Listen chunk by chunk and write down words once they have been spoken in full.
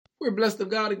We're blessed of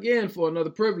God again for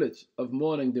another privilege of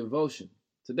morning devotion.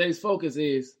 Today's focus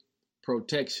is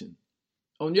protection.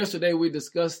 On yesterday, we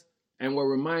discussed and were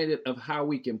reminded of how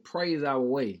we can praise our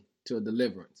way to a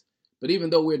deliverance. But even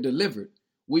though we're delivered,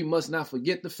 we must not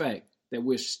forget the fact that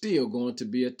we're still going to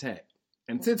be attacked.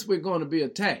 And since we're going to be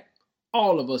attacked,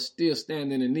 all of us still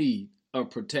stand in the need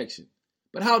of protection.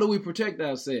 But how do we protect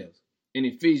ourselves? In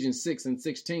Ephesians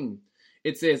 6:16,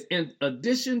 it says, in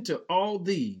addition to all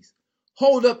these,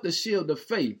 hold up the shield of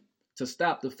faith to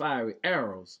stop the fiery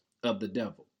arrows of the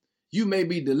devil. You may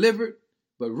be delivered,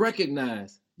 but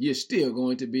recognize you're still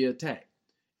going to be attacked.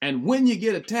 And when you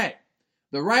get attacked,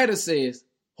 the writer says,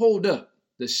 hold up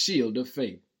the shield of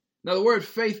faith. Now, the word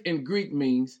faith in Greek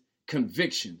means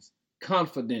convictions,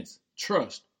 confidence,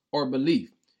 trust, or belief.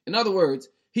 In other words,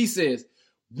 he says,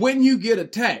 when you get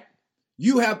attacked,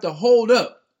 you have to hold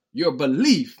up your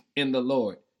belief in the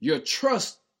Lord, your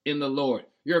trust in the Lord,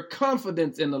 your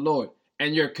confidence in the Lord,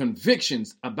 and your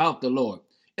convictions about the Lord.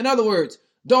 In other words,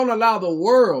 don't allow the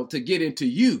world to get into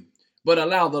you, but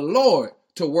allow the Lord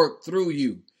to work through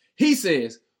you. He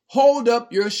says, hold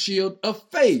up your shield of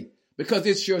faith, because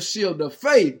it's your shield of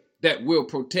faith that will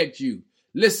protect you.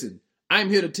 Listen, I'm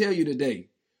here to tell you today,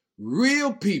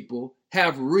 real people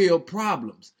have real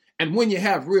problems. And when you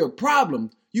have real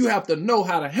problems, you have to know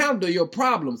how to handle your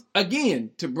problems, again,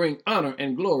 to bring honor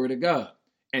and glory to God.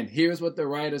 And here's what the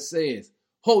writer says.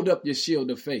 Hold up your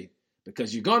shield of faith,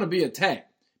 because you're going to be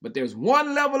attacked. But there's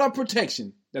one level of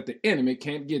protection that the enemy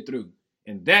can't get through,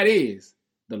 and that is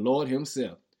the Lord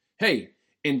himself. Hey,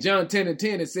 in John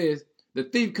 10:10, it says, the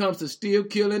thief comes to steal,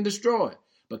 kill, and destroy.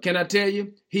 But can I tell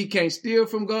you, he can't steal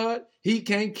from God, he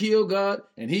can't kill God,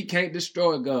 and he can't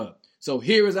destroy God. So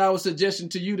here is our suggestion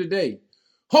to you today.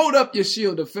 Hold up your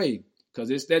shield of faith, because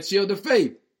it's that shield of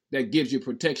faith that gives you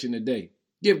protection today.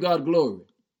 Give God glory.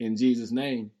 In Jesus'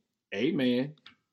 name, amen.